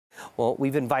Well,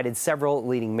 we've invited several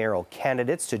leading mayoral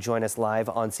candidates to join us live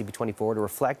on CP24 to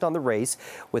reflect on the race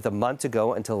with a month to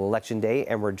go until Election Day.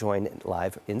 And we're joined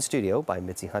live in studio by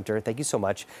Mitzie Hunter. Thank you so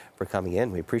much for coming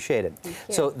in. We appreciate it. Thank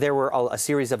you. So there were a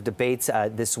series of debates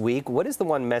this week. What is the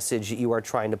one message you are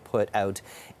trying to put out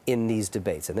in these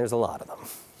debates? And there's a lot of them.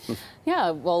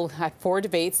 Yeah, well, I had 4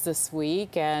 debates this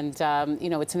week, and you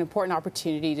know, it's an important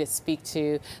opportunity to speak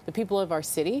to the people of our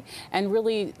city and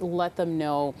really let them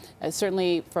know,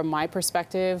 certainly from my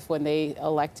perspective, when they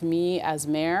elect me as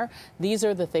mayor, these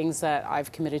are the things that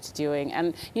I've committed to doing.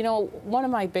 And you know, one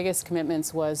of my biggest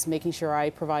commitments was making sure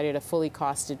I provided a fully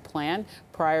costed plan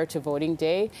prior to voting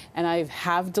day, and I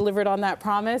have delivered on that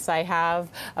promise. I have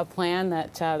a plan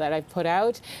that that I've put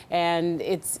out, and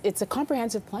it's a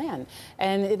comprehensive plan,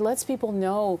 and it lets people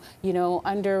know, you know,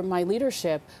 under my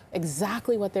leadership,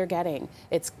 exactly what they're getting.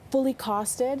 It's fully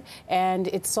costed, and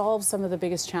it solves some of the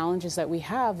biggest challenges that we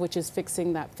have, which is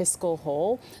fixing that fiscal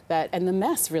hole and the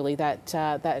mess really that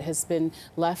that has been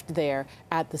left there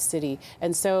at the city.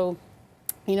 And so,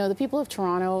 you know, the people of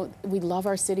Toronto, we love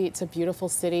our city. It's a beautiful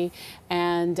city.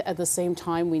 And at the same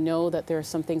time, we know that there are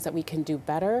some things that we can do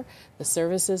better. The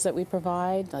services that we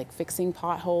provide, like fixing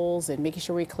potholes and making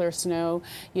sure we clear snow,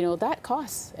 you know, that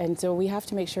costs. And so we have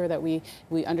to make sure that we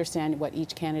understand what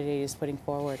each candidate is putting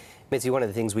forward. Mitzie, one of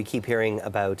the things we keep hearing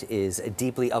about is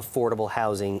deeply affordable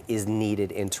housing is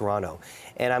needed in Toronto.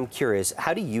 And I'm curious,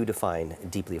 how do you define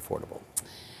deeply affordable?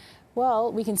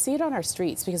 Well, we can see it on our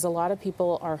streets because a lot of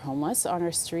people are homeless on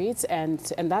our streets, and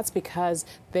that's because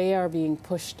they are being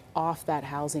pushed off that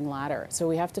housing ladder. So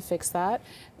we have to fix that.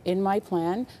 In my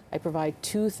plan, I provide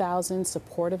 2,000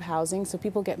 supportive housing so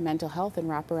people get mental health and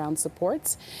wraparound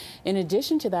supports. In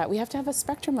addition to that, we have to have a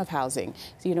spectrum of housing.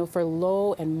 So, you know, for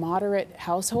low and moderate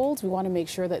households, we want to make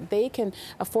sure that they can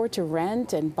afford to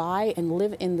rent and buy and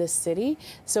live in this city.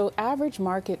 So average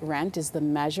market rent is the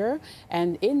measure.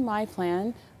 And in my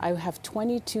plan, I have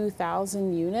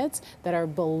 22,000 units that are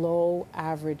below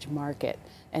average market.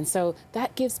 And so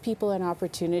that gives people an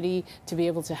opportunity to be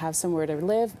able to have somewhere to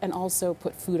live and also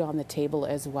put food on the table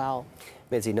as well.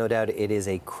 Mitzie, no doubt it is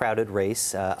a crowded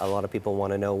race. A lot of people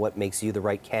want to know what makes you the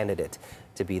right candidate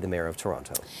to be the mayor of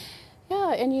Toronto.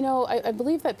 Yeah, and you know, I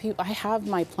believe that I have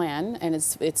my plan, and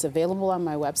it's available on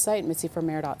my website,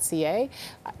 mitzieformayor.ca.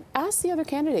 Ask the other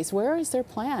candidates, where is their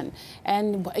plan?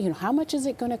 And you know, how much is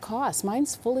it going to cost?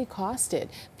 Mine's fully costed.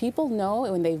 People know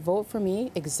when they vote for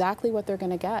me exactly what they're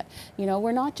going to get. You know,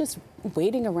 we're not just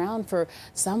waiting around for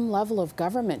some level of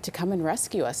government to come and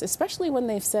rescue us, especially when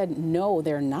they've said no,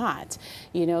 they're not.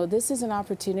 You know, this is an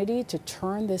opportunity to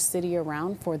turn this city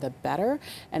around for the better,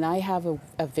 and I have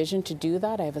a vision to do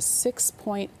that. I have a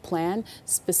 6-point plan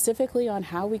specifically on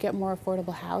how we get more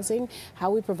affordable housing, how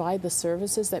we provide the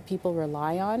services that people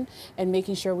rely on, and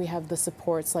making sure we have the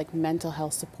supports like mental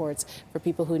health supports for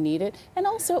people who need it, and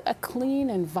also a clean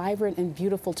and vibrant and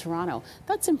beautiful Toronto.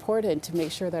 That's important to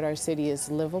make sure that our city is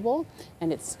livable,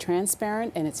 and it's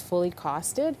transparent, and it's fully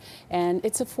costed, and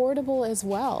it's affordable as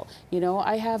well. You know,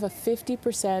 I have a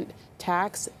 50%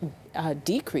 tax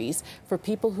decrease for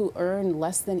people who earn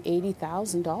less than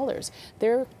 $80,000.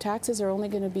 Their taxes are only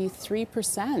going to be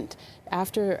 3%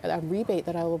 after a rebate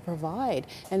that I will provide.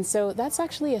 And so that's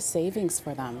actually a savings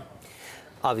for them.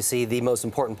 Obviously, the most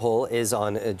important poll is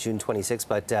on June 26th,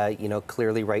 but you know,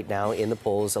 clearly right now in the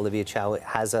polls, Olivia Chow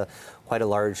has quite a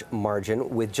large margin.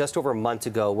 With just over a month to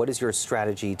go, what is your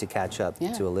strategy to catch up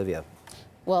to Olivia?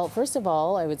 Well, first of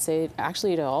all, I would say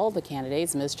actually to all the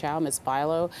candidates, Ms. Chow, Ms.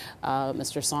 Bilo,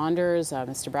 Mr. Saunders,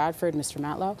 Mr. Bradford, Mr.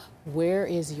 Matlow, where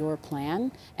is your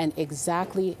plan, and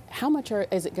exactly how much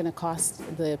is it going to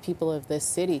cost the people of this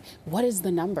city? What is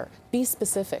the number? Be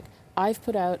specific. I've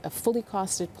put out a fully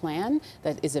costed plan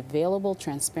that is available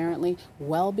transparently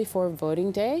well before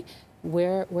voting day.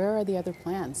 Where are the other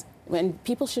plans? And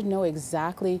people should know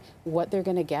exactly what they're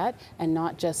going to get and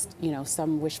not just, you know,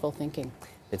 some wishful thinking.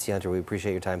 Mitzie Hunter, we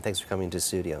appreciate your time. Thanks for coming to the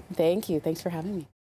studio. Thank you. Thanks for having me.